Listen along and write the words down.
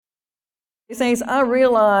Saints, I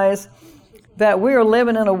realize that we are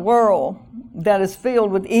living in a world that is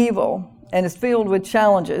filled with evil and is filled with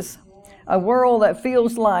challenges. A world that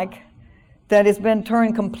feels like that it's been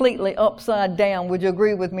turned completely upside down. Would you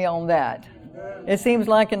agree with me on that? It seems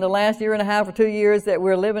like in the last year and a half or 2 years that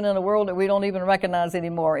we're living in a world that we don't even recognize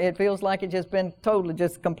anymore. It feels like it's just been totally,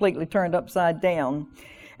 just completely turned upside down.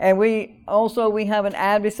 And we have an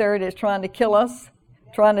adversary that's trying to kill us,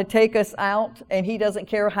 trying to take us out, and he doesn't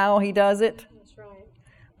care how he does it. That's right.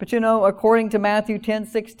 But according to Matthew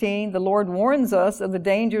 10:16, the Lord warns us of the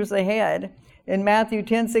dangers ahead. In Matthew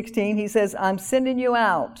 10:16, he says, I'm sending you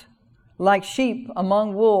out like sheep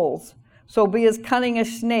among wolves. So be as cunning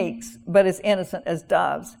as snakes, but as innocent as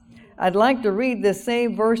doves. I'd like to read this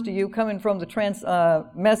same verse to you coming from the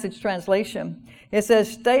Message translation. It says,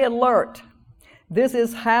 stay alert. This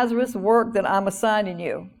is hazardous work that I'm assigning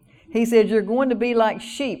you. He said, you're going to be like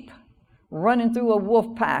sheep running through a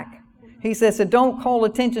wolf pack. He says, so don't call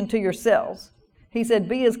attention to yourselves. He said,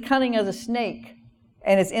 be as cunning as a snake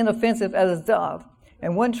and as inoffensive as a dove.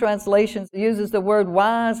 And one translation uses the word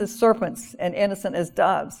wise as serpents and innocent as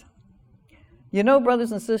doves.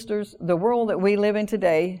 Brothers and sisters, the world that we live in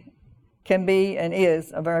today can be and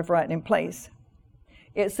is a very frightening place.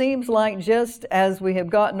 It seems like just as we have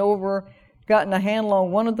gotten a handle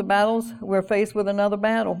on one of the battles, we're faced with another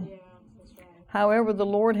battle. Yeah, that's right. However, the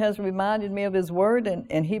Lord has reminded me of His Word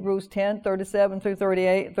in Hebrews 10:37 through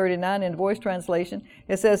 38, 39 in Voice translation.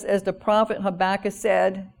 It says, as the prophet Habakkuk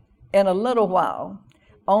said, in a little while,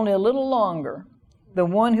 only a little longer, the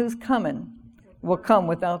one who's coming will come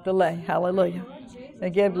without delay. Hallelujah.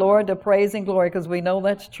 And give Lord the praise and glory because we know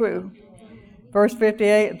that's true. Verse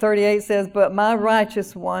 38 says, but my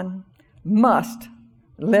righteous one must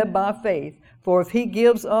live by faith. For if he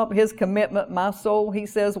gives up his commitment, my soul, he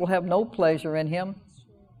says, will have no pleasure in him.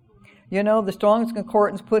 The Strong's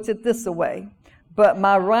Concordance puts it this way. But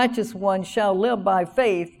my righteous one shall live by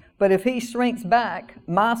faith. But if he shrinks back,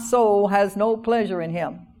 my soul has no pleasure in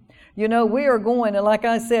him. We are going, and like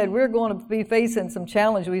I said, we're going to be facing some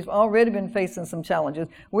challenges. We've already been facing some challenges.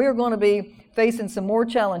 We're going to be facing some more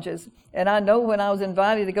challenges. And I know when I was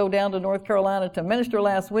invited to go down to North Carolina to minister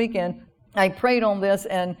last weekend, I prayed on this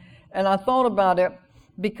and I thought about it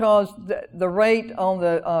because the rate on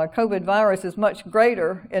the COVID virus is much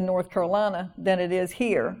greater in North Carolina than it is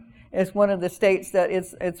here. It's one of the states that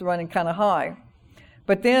it's running kind of high.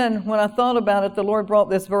 But then when I thought about it, the Lord brought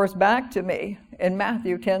this verse back to me in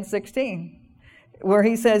Matthew 10:16, where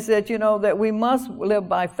he says that, that we must live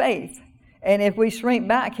by faith. And if we shrink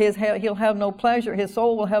back, he'll have no pleasure. His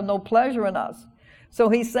soul will have no pleasure in us. So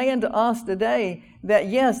he's saying to us today that,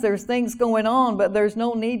 yes, there's things going on, but there's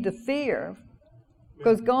no need to fear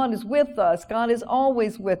because God is with us. God is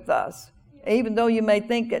always with us. Even though you may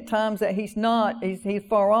think at times that he's not, he's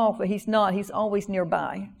far off, but he's not. He's always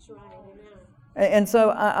nearby. That's right. And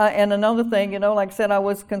so, and another thing, like I said, I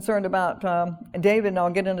was concerned about David, and I'll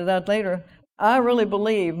get into that later. I really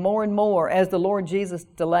believe more and more as the Lord Jesus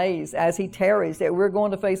delays, as he tarries, that we're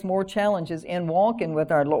going to face more challenges in walking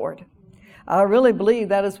with our Lord. I really believe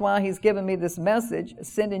that is why he's given me this message,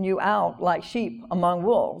 sending you out like sheep among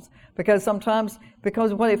wolves. Because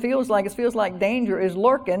what it feels like danger is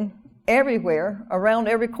lurking everywhere, around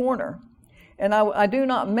every corner. And I do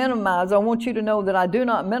not minimize, I want you to know that I do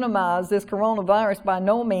not minimize this coronavirus by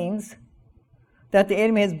no means that the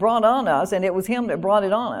enemy has brought on us, and it was him that brought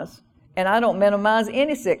it on us. And I don't minimize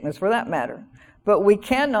any sickness for that matter. But we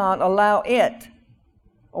cannot allow it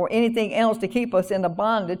or anything else to keep us in the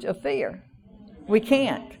bondage of fear. We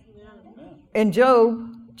can't. In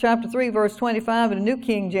Job chapter 3, verse 25 in the New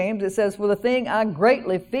King James, it says, for the thing I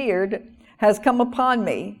greatly feared has come upon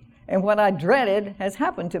me, and what I dreaded has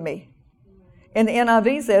happened to me. And the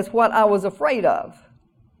NIV says, what I was afraid of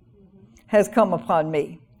has come upon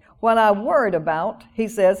me. What I worried about, he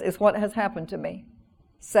says, is what has happened to me.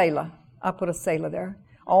 Selah. I put a Selah there.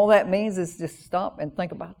 All that means is just stop and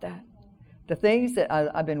think about that. The things that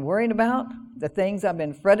I've been worrying about, the things I've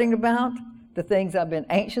been fretting about, the things I've been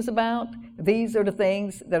anxious about, these are the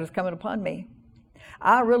things that is coming upon me.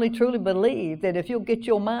 I really truly believe that if you'll get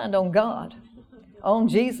your mind on God, on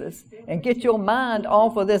Jesus, and get your mind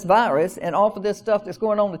off of this virus and off of this stuff that's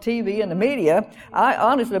going on the TV and the media, I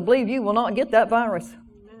honestly believe you will not get that virus.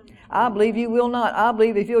 I believe you will not. I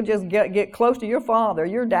believe if you'll just get close to your Father,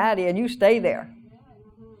 your Daddy, and you stay there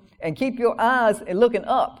and keep your eyes looking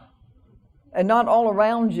up and not all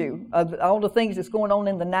around you, of all the things that's going on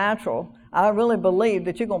in the natural, I really believe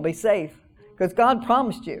that you're going to be safe because God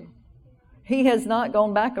promised you. He has not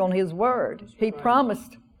gone back on His word. He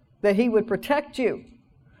promised that He would protect you.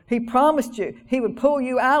 He promised you He would pull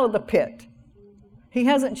you out of the pit. He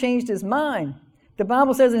hasn't changed his mind. The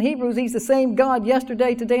Bible says in Hebrews, he's the same God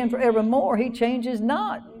yesterday, today, and forevermore. He changes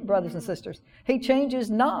not, brothers and sisters. He changes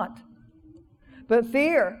not. But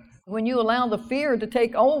fear, when you allow the fear to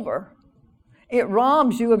take over, it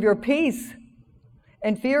robs you of your peace.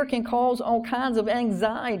 And fear can cause all kinds of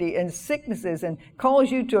anxiety and sicknesses and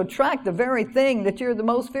cause you to attract the very thing that you're the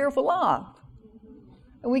most fearful of.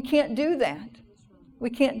 And we can't do that. We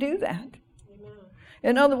can't do that.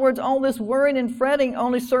 In other words, all this worrying and fretting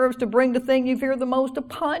only serves to bring the thing you fear the most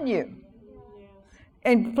upon you.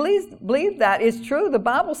 And please believe that is true. The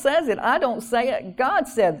Bible says it. I don't say it. God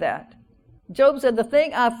said that. Job said, the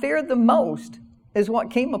thing I feared the most is what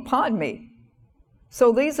came upon me.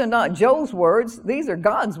 So these are not Job's words. These are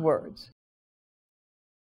God's words.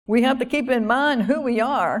 We have to keep in mind who we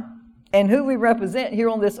are and who we represent here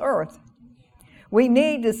on this earth. We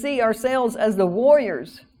need to see ourselves as the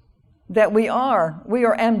warriors that we are. We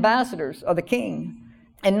are ambassadors of the King,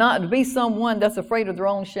 and not to be someone that's afraid of their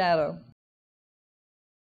own shadow.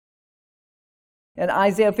 In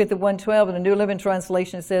Isaiah 51:12 in the New Living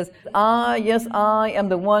Translation, it says, yes, I am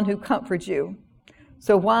the one who comforts you.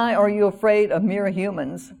 So why are you afraid of mere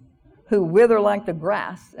humans who wither like the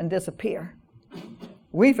grass and disappear?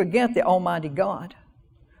 We forget the Almighty God,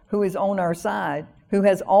 who is on our side, who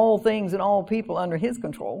has all things and all people under his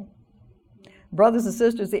control. Brothers and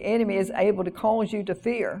sisters, the enemy is able to cause you to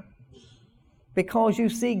fear because you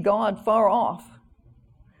see God far off.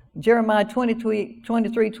 Jeremiah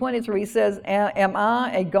 23:23 says, am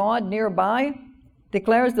I a God nearby?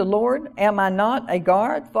 Declares the Lord. Am I not a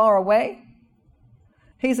God far away?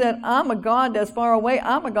 He said, I'm a God that's far away.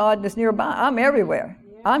 I'm a God that's nearby. I'm everywhere.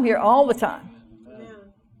 I'm here all the time. Amen.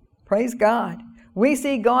 Praise God. We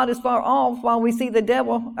see God as far off while we see the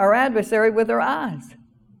devil, our adversary, with our eyes.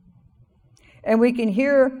 And we can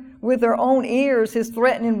hear with our own ears his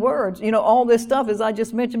threatening words. You know, all this stuff, as I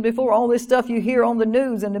just mentioned before, all this stuff you hear on the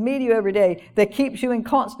news and the media every day that keeps you in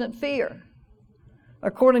constant fear.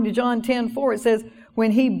 According to John 10:4, it says,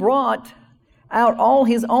 when he brought out all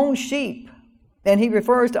his own sheep, and he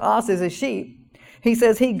refers to us as his sheep, he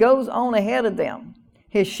says he goes on ahead of them.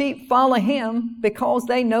 His sheep follow him because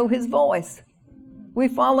they know his voice. We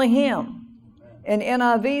follow him. And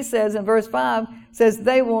NIV says in verse 5, says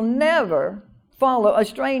they will never follow a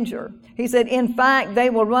stranger. He said, in fact, they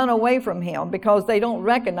will run away from him because they don't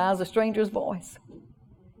recognize a stranger's voice.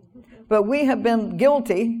 But we have been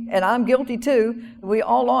guilty, and I'm guilty too. We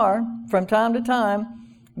all are from time to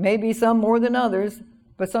time, maybe some more than others,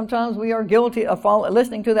 but sometimes we are guilty of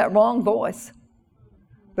listening to that wrong voice.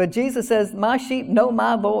 But Jesus says, my sheep know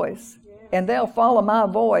my voice, and they'll follow my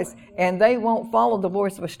voice, and they won't follow the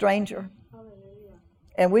voice of a stranger.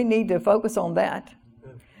 And we need to focus on that.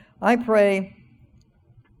 I pray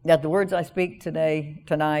that the words I speak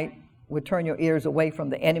tonight would turn your ears away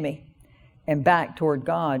from the enemy and back toward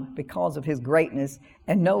God because of his greatness,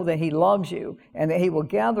 and know that he loves you and that he will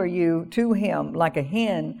gather you to him like a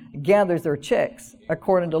hen gathers her chicks,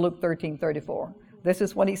 according to Luke 13:34. This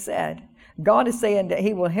is what he said. God is saying that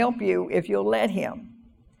he will help you if you'll let him.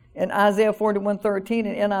 In Isaiah 41:13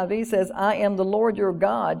 in NIV says, I am the Lord your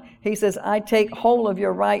God. He says, I take hold of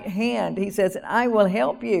your right hand. He says, I will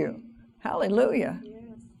help you. Hallelujah.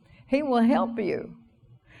 Yes. He will help you.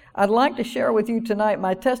 I'd like to share with you tonight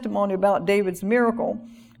my testimony about David's miracle.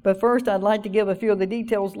 But first, I'd like to give a few of the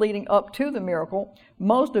details leading up to the miracle.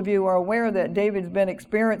 Most of you are aware that David's been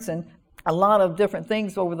experiencing a lot of different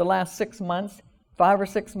things over the last 6 months, 5 or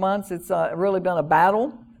 6 months. It's really been a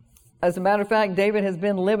battle. As a matter of fact, David has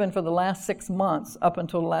been living for the last 6 months up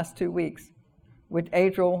until the last 2 weeks with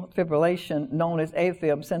atrial fibrillation known as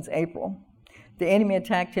AFib since April. The enemy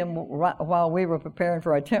attacked him while we were preparing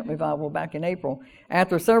for our tent revival back in April.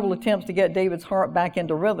 After several attempts to get David's heart back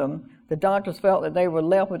into rhythm, the doctors felt that they were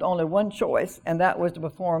left with only one choice, and that was to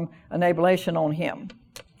perform an ablation on him.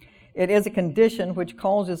 It is a condition which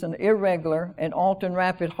causes an irregular and often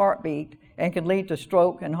rapid heartbeat and can lead to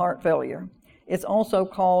stroke and heart failure. It's also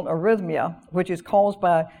called arrhythmia, which is caused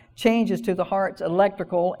by changes to the heart's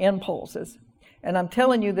electrical impulses. And I'm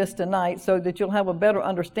telling you this tonight so that you'll have a better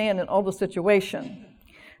understanding of the situation.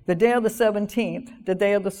 The day of the 17th, the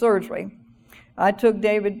day of the surgery, I took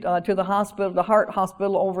David to the hospital, the heart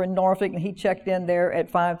hospital over in Norfolk, and he checked in there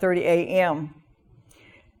at 5:30 a.m.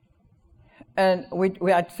 And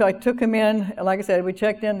so I took him in, like I said, we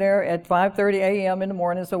checked in there at 5:30 a.m. in the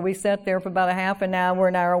morning, so we sat there for about a half an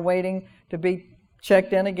hour waiting to be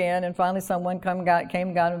checked in again, and finally someone came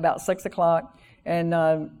and got him about 6 o'clock, and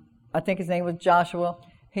I think his name was Joshua.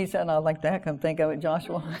 He said, I like that, come think of it,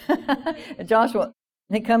 Joshua. Joshua,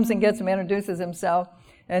 he comes and gets him, introduces himself,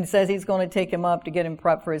 and says he's going to take him up to get him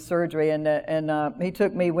prepped for his surgery. And he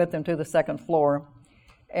took me with him to the second floor.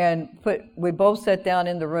 And we both sat down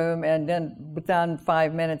in the room, and then within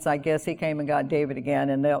 5 minutes, I guess, he came and got David again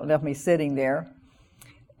and left me sitting there.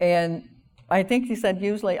 And I think he said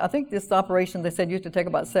I think this operation, they said, used to take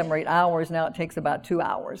about 7 or 8 hours. Now it takes about 2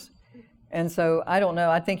 hours. And so I don't know.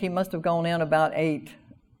 I think he must have gone in about 8,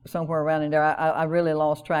 somewhere around in there. I really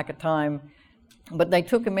lost track of time. But they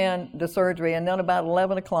took him in to surgery, and then about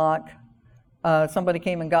 11 o'clock, somebody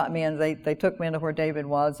came and got me, and they took me into where David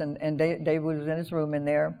was, and David was in his room in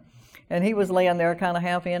there, and he was laying there kind of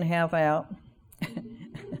half in, half out.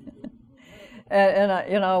 and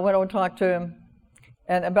I went over and talked to him,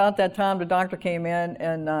 and about that time the doctor came in,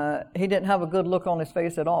 and he didn't have a good look on his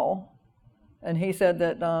face at all, and he said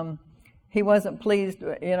that he wasn't pleased,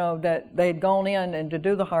 that they'd gone in and to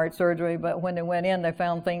do the heart surgery, but when they went in, they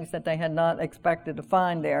found things that they had not expected to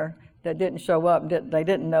find there that didn't show up. They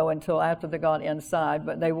didn't know until after they got inside,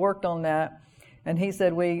 but they worked on that. And he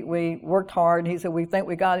said, we worked hard. He said, we think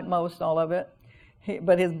we got it most, all of it.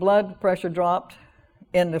 But his blood pressure dropped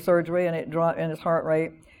in the surgery, and it dropped in his heart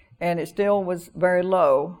rate, and it still was very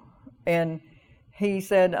low. And he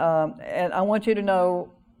said, and I want you to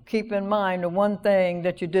know, keep in mind the one thing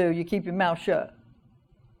that you do, you keep your mouth shut.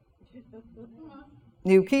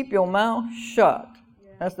 You keep your mouth shut.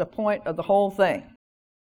 That's the point of the whole thing.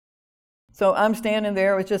 So I'm standing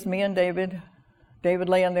there, it's just me and David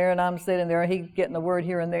laying there, and I'm sitting there, he getting the word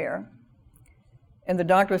here and there. And the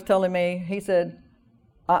doctor's telling me, he said,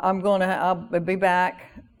 I'll be back.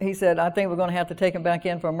 He said, I think we're going to have to take him back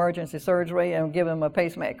in for emergency surgery and give him a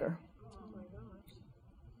pacemaker.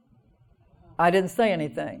 I didn't say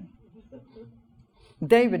anything.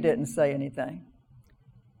 David didn't say anything.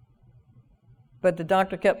 But the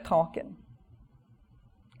doctor kept talking.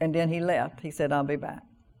 And then he left. He said, I'll be back.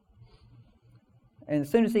 And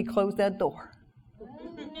as soon as he closed that door,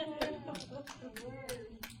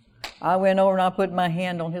 I went over and I put my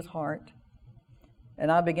hand on his heart.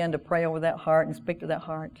 And I began to pray over that heart and speak to that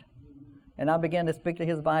heart. And I began to speak to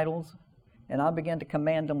his vitals. And I began to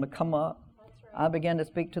command them to come up. I began to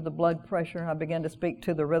speak to the blood pressure. I began to speak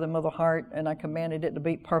to the rhythm of the heart, and I commanded it to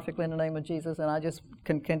beat perfectly in the name of Jesus, and I just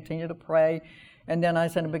can continue to pray. And then I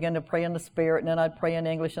said I began to pray in the Spirit, and then I'd pray in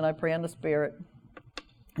English, and I'd pray in the Spirit.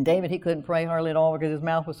 David, he couldn't pray hardly at all because his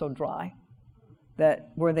mouth was so dry,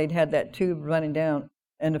 that where they'd had that tube running down.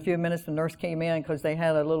 In a few minutes, the nurse came in because they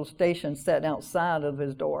had a little station set outside of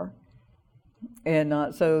his door.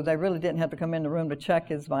 And so they really didn't have to come in the room to check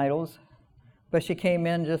his vitals. But she came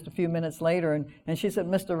in just a few minutes later, and she said,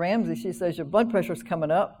 Mr. Ramsey, she says, your blood pressure's coming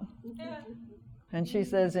up. And she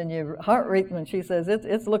says, and your heart rate, and she says,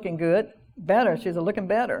 it's looking good, better. She said, looking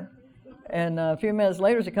better. And a few minutes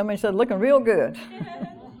later, she come in and said, looking real good.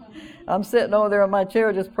 I'm sitting over there in my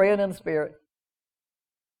chair just praying in the Spirit,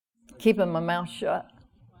 keeping my mouth shut.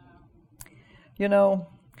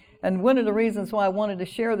 And one of the reasons why I wanted to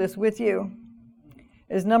share this with you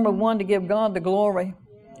is, number one, to give God the glory.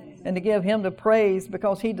 And to give him the praise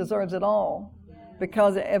because he deserves it all.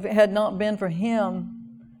 Because if it had not been for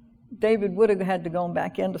him, David would have had to go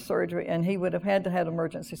back into surgery, and he would have had to have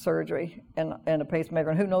emergency surgery and a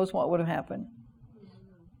pacemaker, and who knows what would have happened.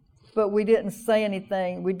 But we didn't say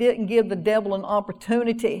anything. We didn't give the devil an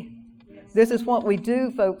opportunity. This is what we do,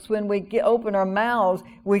 folks, when we open our mouths.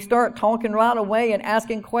 We start talking right away and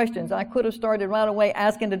asking questions. I could have started right away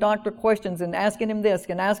asking the doctor questions and asking him this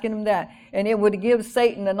and asking him that, and it would give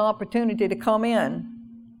Satan an opportunity to come in.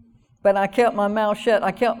 But I kept my mouth shut.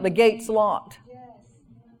 I kept the gates locked.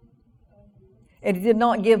 And it did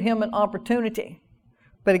not give him an opportunity,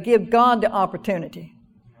 but it gave God the opportunity.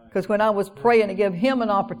 Because when I was praying, it gave him an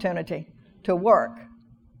opportunity to work.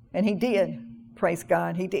 And he did. Praise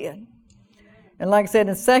God, he did. And like I said,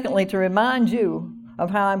 and secondly, to remind you of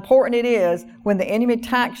how important it is when the enemy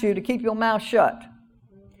attacks you to keep your mouth shut.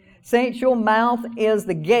 Saints, your mouth is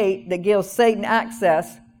the gate that gives Satan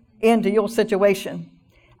access into your situation.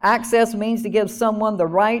 Access means to give someone the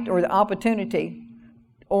right or the opportunity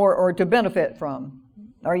or to benefit from.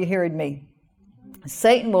 Are you hearing me?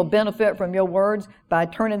 Satan will benefit from your words by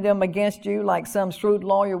turning them against you like some shrewd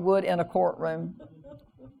lawyer would in a courtroom.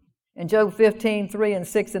 In Job 15:3 and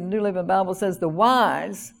 6 in the New Living Bible says, the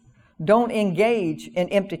wise don't engage in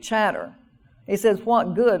empty chatter. It says,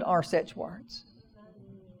 what good are such words?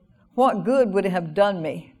 What good would it have done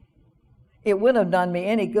me? It wouldn't have done me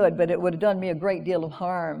any good, but it would have done me a great deal of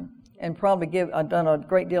harm, and probably done a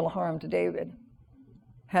great deal of harm to David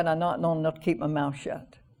had I not known enough to keep my mouth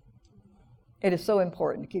shut. It is so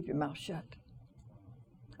important to keep your mouth shut.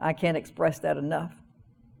 I can't express that enough.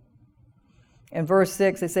 In verse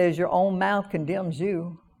 6, it says, your own mouth condemns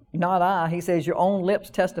you, not I. He says, your own lips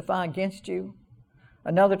testify against you.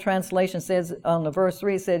 Another translation says, on the verse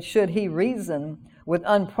 3, it says, should he reason with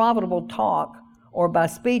unprofitable talk or by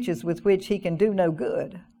speeches with which he can do no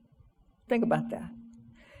good? Think about that.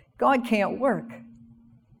 God can't work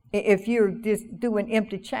if you're just doing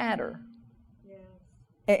empty chatter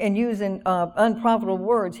and using unprofitable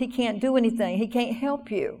words. He can't do anything. He can't help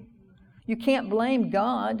you. You can't blame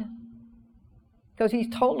God, because He's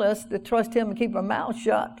told us to trust Him and keep our mouths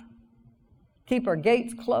shut, keep our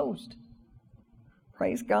gates closed.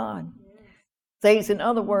 Praise God. Saints, in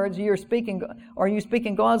other words, are you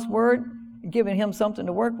speaking God's word, giving Him something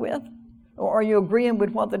to work with? Or are you agreeing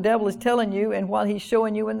with what the devil is telling you and what he's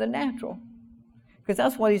showing you in the natural? Because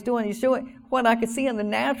that's what he's doing. He's showing, what I could see in the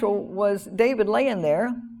natural was David laying there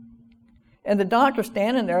and the doctor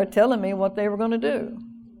standing there telling me what they were going to do.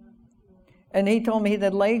 And he told me he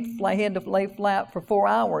had to lay flat for 4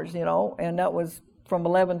 hours, and that was from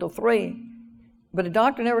 11 till 3. But the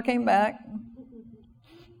doctor never came back.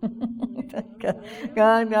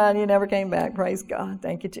 God, he never came back. Praise God.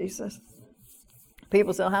 Thank you, Jesus.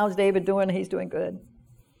 People say, how's David doing? He's doing good.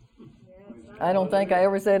 I don't think I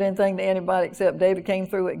ever said anything to anybody except David came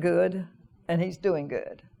through it good, and he's doing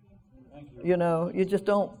good. You just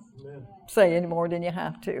don't say any more than you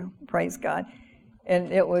have to. Praise God.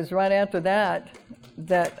 And it was right after that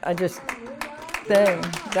I just sang,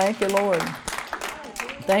 thank you, Lord.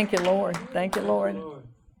 Thank you, Lord. Thank you, Lord.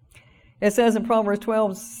 It says in Proverbs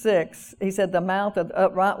 12:6, he said, the mouth of the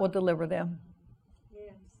upright will deliver them.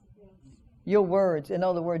 Your words, in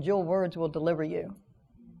other words, your words will deliver you.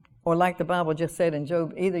 Or like the Bible just said in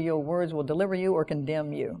Job, either your words will deliver you or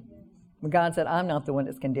condemn you. But God said, I'm not the one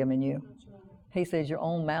that's condemning you. He says, your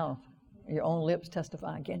own mouth, your own lips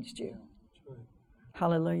testify against you.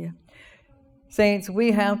 Hallelujah. Saints,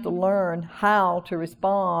 we have to learn how to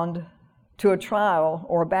respond to a trial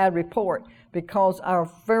or a bad report, because our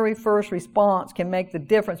very first response can make the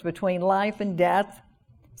difference between life and death,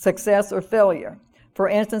 success or failure. For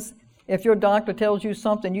instance, if your doctor tells you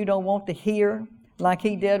something you don't want to hear, like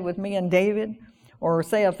he did with me and David, or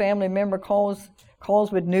say a family member calls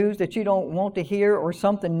with news that you don't want to hear or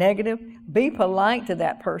something negative, be polite to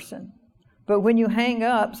that person. But when you hang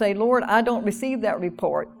up, say, Lord, I don't receive that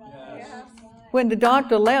report. Yes. When the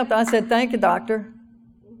doctor left, I said, thank you, doctor.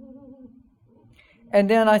 And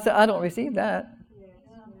then I said, I don't receive that.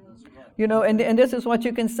 And this is what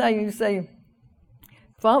you can say. You say,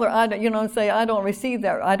 Father, I don't receive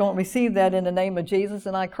that. I don't receive that in the name of Jesus.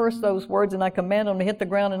 And I curse those words and I command them to hit the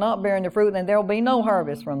ground and not bearing the fruit. And there'll be no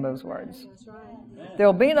harvest from those words.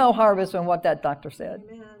 There'll be no harvest from what that doctor said.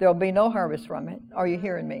 There'll be no harvest from it. Are you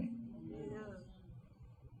hearing me?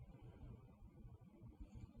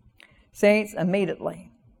 Saints,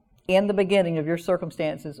 immediately, in the beginning of your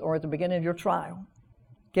circumstances or at the beginning of your trial,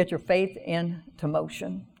 get your faith into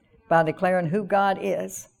motion by declaring who God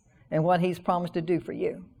is and what He's promised to do for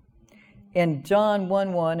you. In John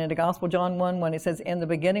 1:1, in the Gospel John 1:1, it says, in the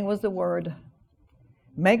beginning was the Word.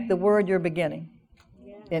 Make the Word your beginning.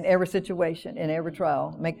 In every situation, in every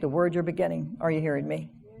trial, make the Word your beginning. Are you hearing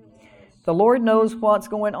me? The Lord knows what's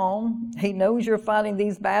going on. He knows you're fighting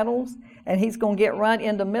these battles, and He's going to get right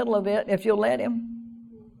in the middle of it if you'll let Him.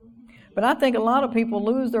 But I think a lot of people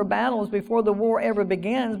lose their battles before the war ever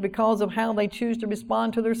begins because of how they choose to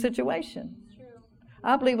respond to their situation.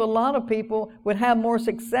 I believe a lot of people would have more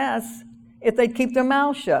success if they'd keep their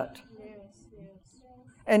mouth shut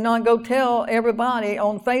and not go tell everybody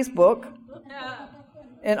on Facebook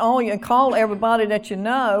and call everybody that you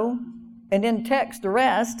know and then text the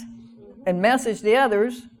rest and message the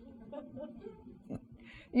others.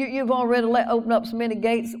 You've already opened up so many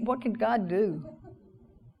gates. What can God do?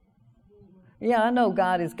 Yeah, I know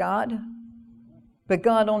God is God, but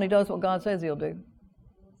God only does what God says He'll do.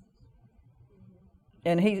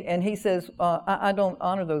 And he says, I don't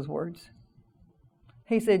honor those words.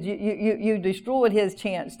 He said, you destroyed His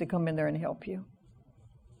chance to come in there and help you.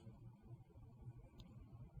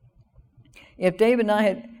 If David and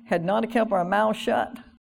I had not kept our mouths shut,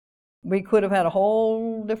 we could have had a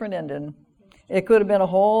whole different ending. It could have been a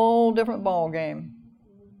whole different ball game.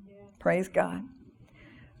 Praise God.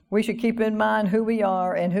 We should keep in mind who we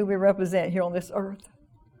are and who we represent here on this earth.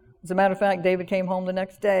 As a matter of fact, David came home the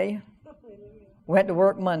next day, went to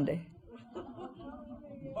work Monday.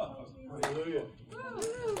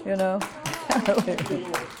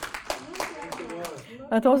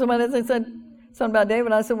 I told somebody, they said something about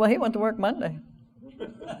David. I said, well, he went to work Monday.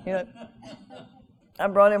 I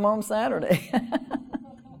brought him home Saturday.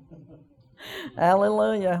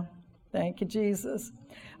 Hallelujah. Thank you, Jesus.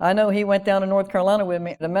 I know he went down to North Carolina with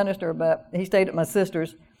me to minister, but he stayed at my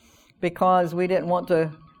sister's because we didn't want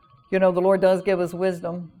to, the Lord does give us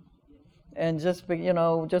wisdom. And just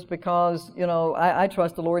because, I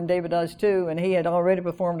trust the Lord, and David does too, and he had already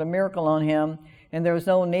performed a miracle on him, and there was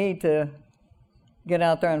no need to get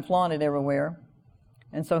out there and flaunt it everywhere.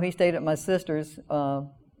 And so he stayed at my sister's,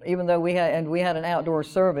 even though we had an outdoor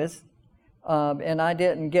service, and I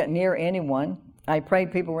didn't get near anyone. I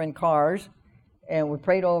prayed, people were in cars, and we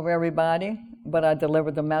prayed over everybody, but I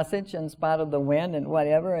delivered the message in spite of the wind and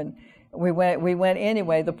whatever, and we went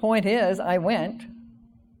anyway. The point is, I went,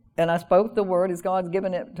 and I spoke the word as God's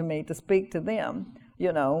given it to me to speak to them,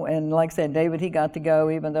 and like I said, David, he got to go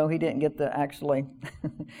even though he didn't get to actually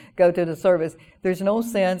go to the service. There's no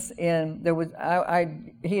sense in,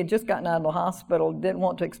 he had just gotten out of the hospital, didn't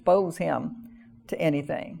want to expose him to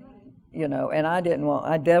anything. And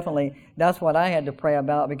that's what I had to pray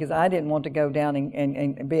about, because I didn't want to go down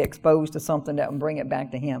and be exposed to something that would bring it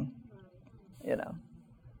back to him,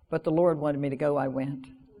 But the Lord wanted me to go, I went,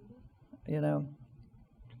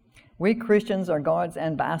 We Christians are God's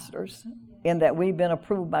ambassadors in that we've been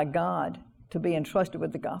approved by God to be entrusted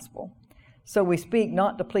with the gospel. So we speak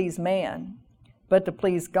not to please man, but to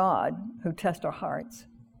please God who tests our hearts,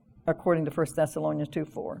 according to 1 Thessalonians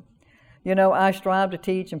 2:4. I strive to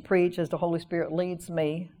teach and preach as the Holy Spirit leads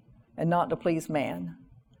me, and not to please man.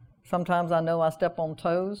 Sometimes I know I step on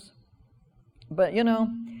toes, but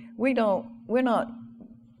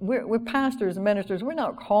we're pastors and ministers. We're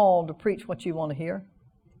not called to preach what you want to hear.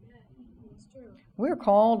 We're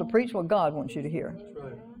called to preach what God wants you to hear.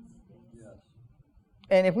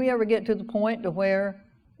 And if we ever get to the point to where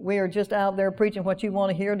we are just out there preaching what you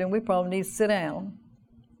want to hear, then we probably need to sit down.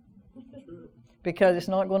 Because it's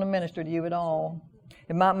not going to minister to you at all.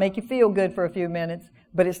 It might make you feel good for a few minutes,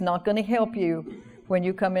 but it's not going to help you when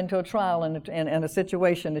you come into a trial and a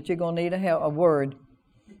situation that you're going to need a word.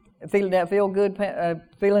 That feel good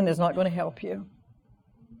feeling is not going to help you.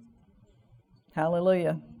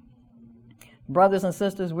 Hallelujah. Brothers and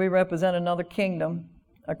sisters, we represent another kingdom,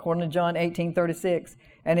 according to John 18:36,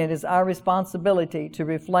 and it is our responsibility to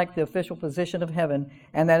reflect the official position of heaven,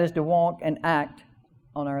 and that is to walk and act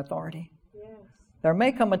on our authority. There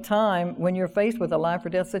may come a time when you're faced with a life or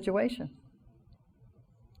death situation.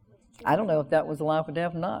 I don't know if that was a life or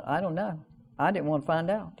death or not. I don't know. I didn't want to find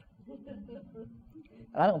out.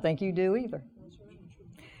 I don't think you do either.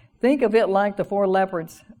 Think of it like the 4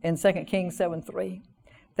 lepers in 2 Kings 7:3.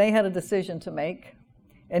 They had a decision to make,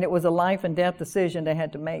 and it was a life and death decision they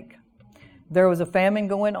had to make. There was a famine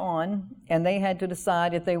going on, and they had to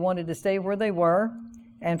decide if they wanted to stay where they were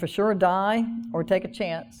and for sure die or take a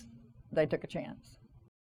chance. They took a chance.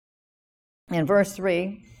 In verse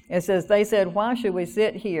 3, it says, they said, why should we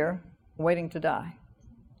sit here waiting to die?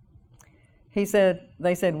 They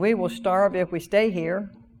said, we will starve if we stay here,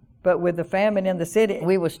 but with the famine in the city,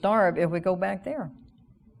 we will starve if we go back there.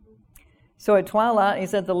 So at twilight, he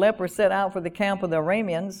said, the lepers set out for the camp of the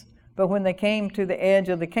Arameans, but when they came to the edge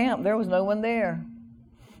of the camp, there was no one there.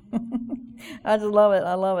 I just love it.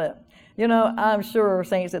 I love it. I'm sure,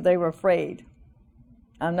 saints, that they were afraid.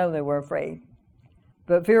 I know they were afraid.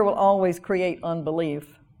 But fear will always create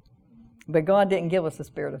unbelief. But God didn't give us a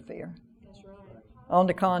spirit of fear. That's right. On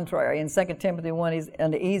the contrary, in 2 Timothy 1,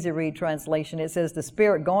 in the Easy Read translation, it says, the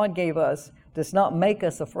spirit God gave us does not make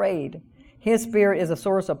us afraid. His spirit is a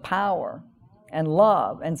source of power and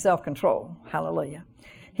love and self-control. Hallelujah.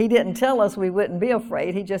 He didn't tell us we wouldn't be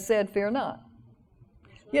afraid. He just said, fear not.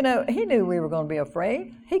 He knew we were going to be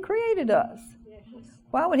afraid. He created us.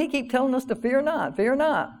 Why would he keep telling us to fear not? Fear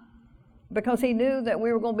not. Because he knew that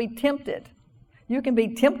we were going to be tempted. You can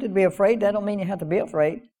be tempted to be afraid. That don't mean you have to be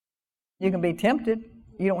afraid. You can be tempted.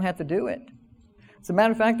 You don't have to do it. As a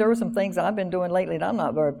matter of fact, there were some things I've been doing lately that I'm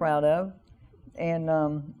not very proud of. And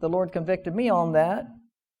the Lord convicted me on that.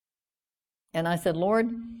 And I said, Lord,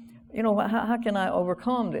 how can I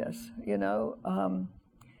overcome this?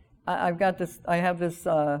 I have this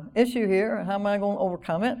issue here. How am I going to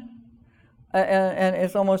overcome it? And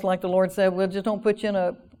it's almost like the Lord said, well, just don't put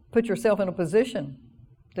yourself in a position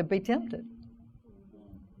to be tempted.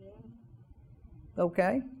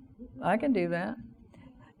 Okay, I can do that.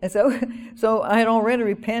 And so I had already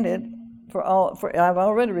repented I've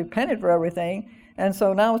already repented for everything. And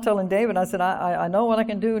so now I was telling David, I said, I know what I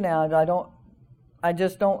can do now.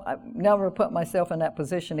 I've never put myself in that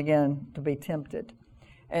position again to be tempted.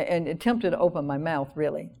 And tempted to open my mouth,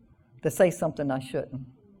 really, to say something I shouldn't.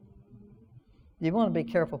 You want to be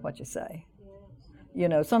careful what you say.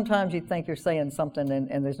 Sometimes you think you're saying something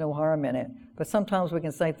and there's no harm in it. But sometimes we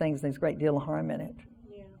can say things and there's a great deal of harm in it.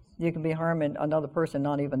 Yes. You can be harming another person,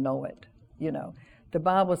 not even know it. The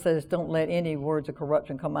Bible says, don't let any words of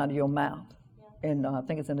corruption come out of your mouth. And I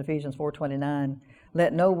think it's in Ephesians 4:29.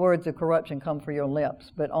 Let no words of corruption come from your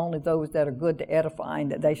lips, but only those that are good to edifying,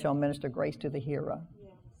 that they shall minister grace to the hearer.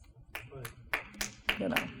 You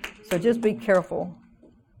know, so just be careful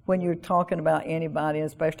when you're talking about anybody,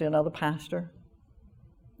 especially another pastor,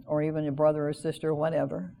 or even your brother or sister or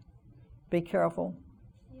whatever. Be careful.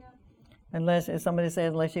 Unless, as somebody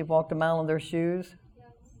says, unless you've walked a mile in their shoes,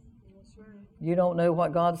 you don't know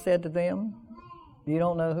what God said to them. You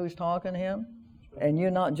don't know who's talking to him. And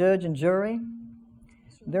you're not judge and jury.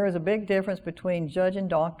 There is a big difference between judging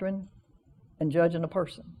doctrine and judging a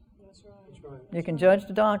person. You can judge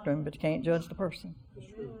the doctrine, but you can't judge the person.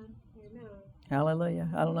 Hallelujah.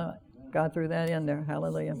 I don't know. God threw that in there.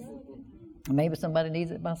 Hallelujah. Maybe somebody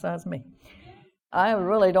needs it besides me. I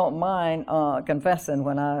really don't mind confessing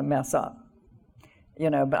when I mess up. You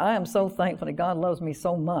know, but I am so thankful that God loves me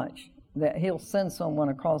so much that he'll send someone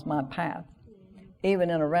across my path, even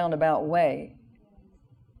in a roundabout way,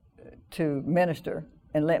 to minister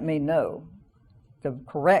and let me know the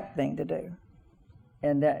correct thing to do.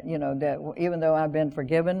 And that, you know, that even though I've been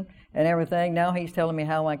forgiven and everything, now he's telling me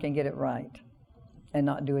how I can get it right and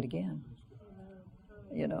not do it again.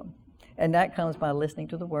 You know, and that comes by listening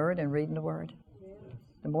to the Word and reading the Word.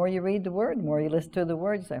 The more you read the Word, the more you listen to the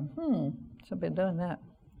Word, you say, should have been doing that.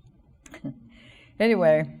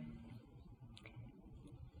 Anyway,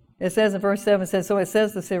 it says in verse 7, it says, so it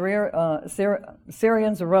says the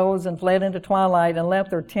Syrians arose and fled into twilight and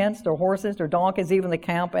left their tents, their horses, their donkeys, even the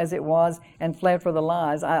camp as it was, and fled for the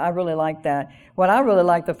lives. I really like that. What I really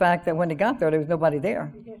like the fact that when they got there was nobody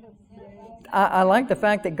there. I like the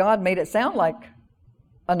fact that God made it sound like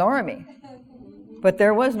an army, but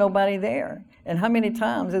there was nobody there. And how many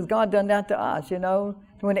times has God done that to us, you know?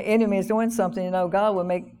 When the enemy is doing something, you know, God will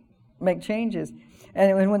make changes.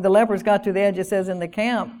 And when the lepers got to the edge, it says in the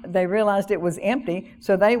camp, they realized it was empty,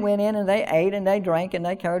 so they went in and they ate and they drank and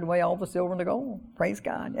they carried away all the silver and the gold. Praise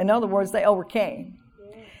God. In other words, they overcame.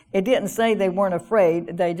 It didn't say they weren't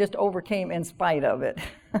afraid. They just overcame in spite of it.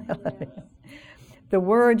 The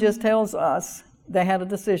Word just tells us they had a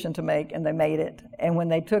decision to make, and they made it. And when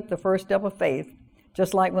they took the first step of faith,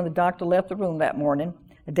 just like when the doctor left the room that morning,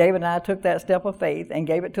 David and I took that step of faith and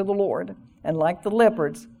gave it to the Lord. And like the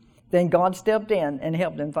leopards, then God stepped in and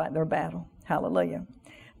helped them fight their battle. Hallelujah.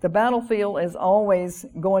 The battlefield is always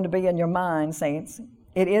going to be in your mind, saints.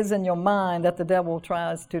 It is in your mind that the devil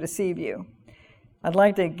tries to deceive you. I'd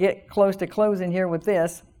like to get close to closing here with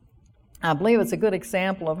this. I believe it's a good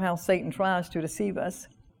example of how Satan tries to deceive us.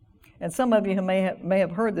 And some of you may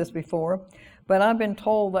have heard this before, but I've been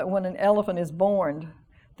told that when an elephant is born,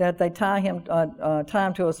 that they tie him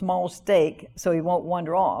to a small stake so he won't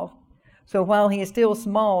wander off. So while he is still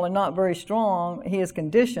small and not very strong, he is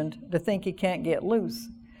conditioned to think he can't get loose.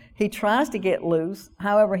 He tries to get loose,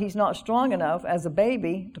 however, he's not strong enough as a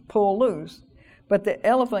baby to pull loose. But the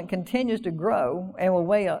elephant continues to grow and will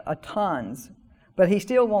weigh a tons. But he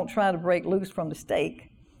still won't try to break loose from the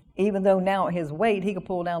stake, even though now at his weight he can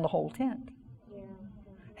pull down the whole tent.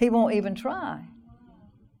 He won't even try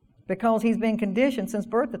because he's been conditioned since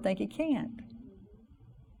birth to think he can't.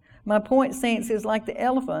 My point, saints, is like the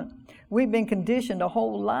elephant. We've been conditioned a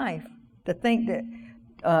whole life to think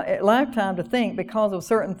that, lifetime to think because of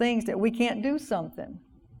certain things that we can't do something.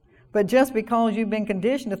 But just because you've been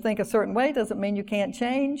conditioned to think a certain way doesn't mean you can't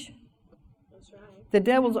change. That's right. The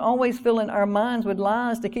devil's always filling our minds with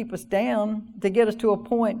lies to keep us down, to get us to a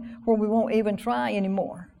point where we won't even try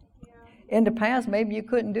anymore. Yeah. In the past, maybe you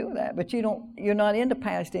couldn't do that, but you're not in the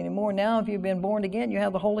past anymore. Now, if you've been born again, you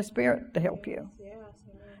have the Holy Spirit to help you.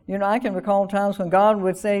 You know, I can recall times when God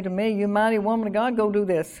would say to me, you mighty woman of God, go do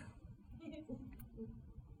this.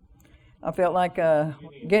 I felt like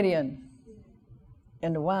Gideon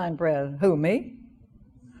in the wine press. Who, me?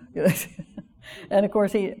 And of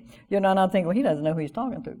course, and I think, well, he doesn't know who he's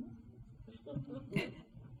talking to.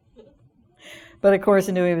 But of course,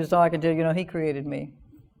 he knew he was talking to, he created me.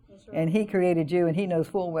 And he created you, and he knows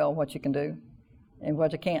full well what you can do and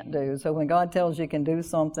what you can't do. So when God tells you can do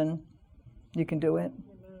something, you can do it.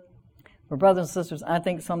 But brothers and sisters, I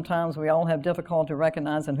think sometimes we all have difficulty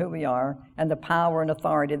recognizing who we are and the power and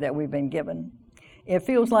authority that we've been given. It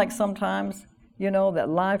feels like sometimes, that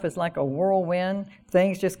life is like a whirlwind.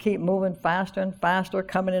 Things just keep moving faster and faster,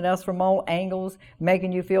 coming at us from all angles,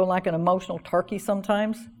 making you feel like an emotional turkey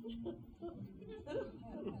sometimes.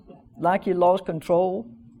 Like you lost control.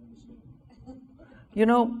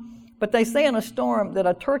 But they say in a storm that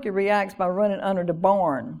a turkey reacts by running under the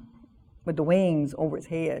barn with the wings over its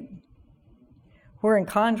head. Where in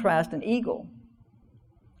contrast, an eagle,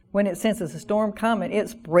 when it senses a storm coming, it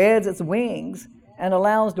spreads its wings and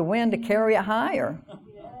allows the wind to carry it higher.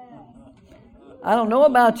 I don't know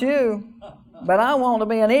about you, but I want to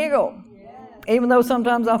be an eagle, even though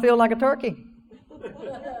sometimes I feel like a turkey.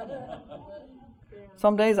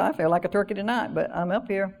 Some days I feel like a turkey tonight, but I'm up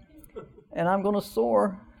here, and I'm going to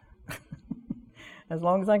soar as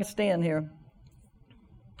long as I can stand here.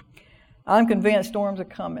 I'm convinced storms are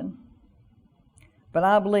coming, but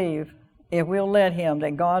I believe if we'll let Him,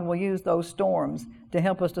 that God will use those storms to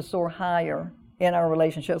help us to soar higher in our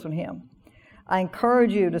relationships with Him. I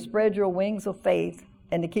encourage you to spread your wings of faith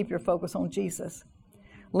and to keep your focus on Jesus.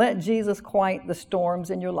 Let Jesus quiet the storms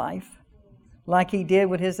in your life, like He did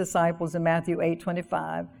with His disciples in Matthew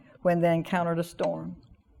 8:25 when they encountered a storm.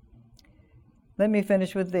 Let me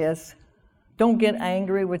finish with this. Don't get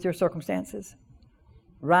angry with your circumstances.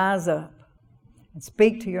 Rise up and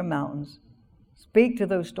speak to your mountains. Speak to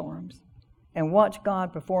those storms and watch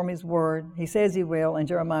God perform His word. He says He will in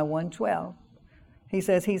Jeremiah 1:12. He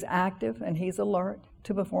says He's active and He's alert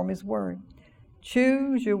to perform His word.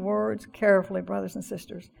 Choose your words carefully, brothers and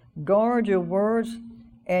sisters. Guard your words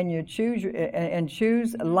and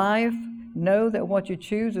choose life. Know that what you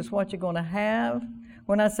choose is what you're going to have.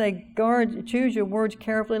 When I say choose your words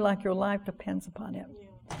carefully, like your life depends upon it.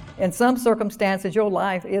 In some circumstances, your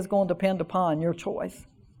life is going to depend upon your choice.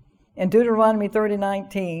 In Deuteronomy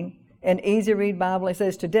 30:19, an easy read Bible, it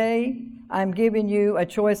says, "Today I'm giving you a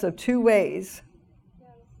choice of two ways.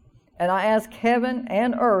 And I ask heaven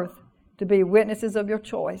and earth to be witnesses of your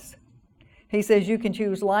choice." He says you can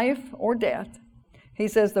choose life or death. He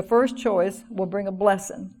says the first choice will bring a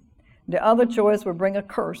blessing. The other choice will bring a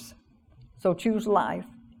curse. So choose life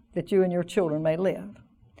that you and your children may live.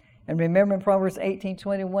 And remember in Proverbs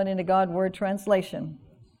 18:21 in the God Word translation,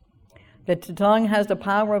 that the tongue has the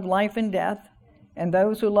power of life and death, and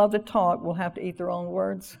those who love to talk will have to eat their own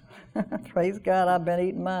words. Praise God, I've been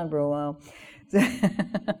eating mine for a while.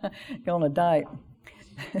 Go on a diet.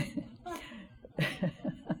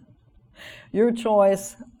 Your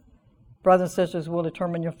choice, brothers and sisters, will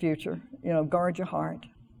determine your future. Guard your heart.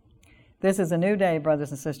 This is a new day,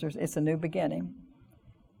 brothers and sisters. It's a new beginning.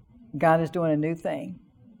 God is doing a new thing.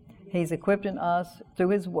 He's equipping us through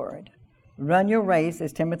His word. Run your race,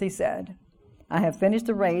 as Timothy said. I have finished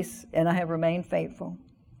the race, and I have remained faithful.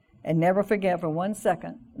 And never forget for 1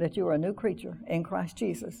 second that you are a new creature in Christ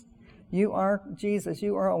Jesus. You are Jesus.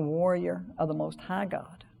 You are a warrior of the Most High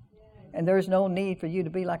God. And there's no need for you to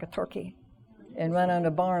be like a turkey and run on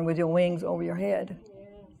the barn with your wings over your head.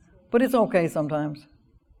 But it's okay sometimes.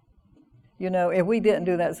 If we didn't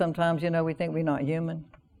do that sometimes, we think we're not human.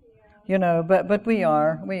 But we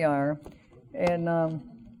are. And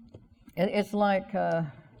it's like,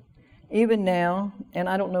 even now, and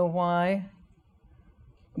I don't know why,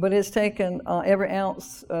 but it's taken every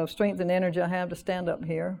ounce of strength and energy I have to stand up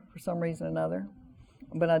here for some reason or another.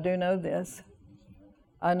 But I do know this.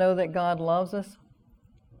 I know that God loves us.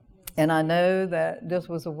 And I know that this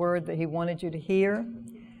was a word that He wanted you to hear.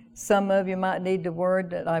 Some of you might need the word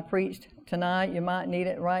that I preached tonight. You might need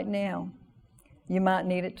it right now. You might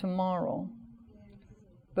need it tomorrow.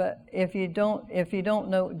 But if you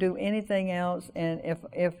don't do anything else, and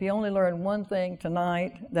if you only learn one thing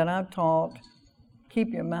tonight that I've taught,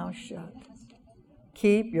 keep your mouth shut.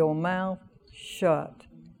 Keep your mouth shut.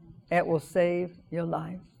 It will save your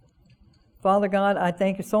life. Father God, I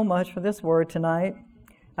thank you so much for this word tonight.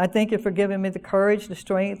 I thank you for giving me the courage, the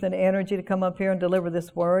strength, and the energy to come up here and deliver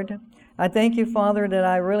this word. I thank you, Father, that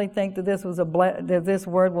I really think that this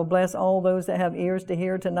word will bless all those that have ears to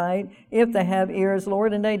hear tonight. If they have ears,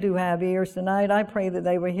 Lord, and they do have ears tonight, I pray that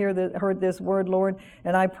they will heard this word, Lord.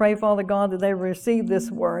 And I pray, Father God, that they receive this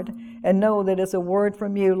word and know that it's a word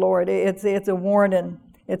from you, Lord. It's a warning.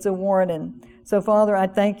 It's a warning. So, Father, I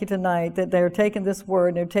thank you tonight that they're taking this word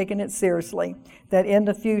and they're taking it seriously, that in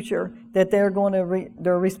the future that they're going to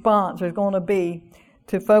their response is going to be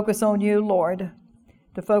to focus on you, Lord,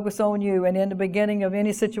 to focus on you. And in the beginning of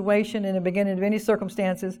any situation, in the beginning of any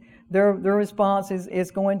circumstances, their response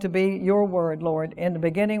is going to be your word, Lord. In the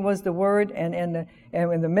beginning was the word, and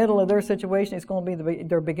in the middle of their situation, it's going to be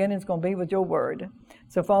their beginning is going to be with your word.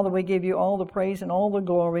 So, Father, we give you all the praise and all the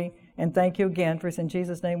glory, and thank you again, for it's in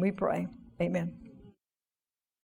Jesus' name we pray. Amen.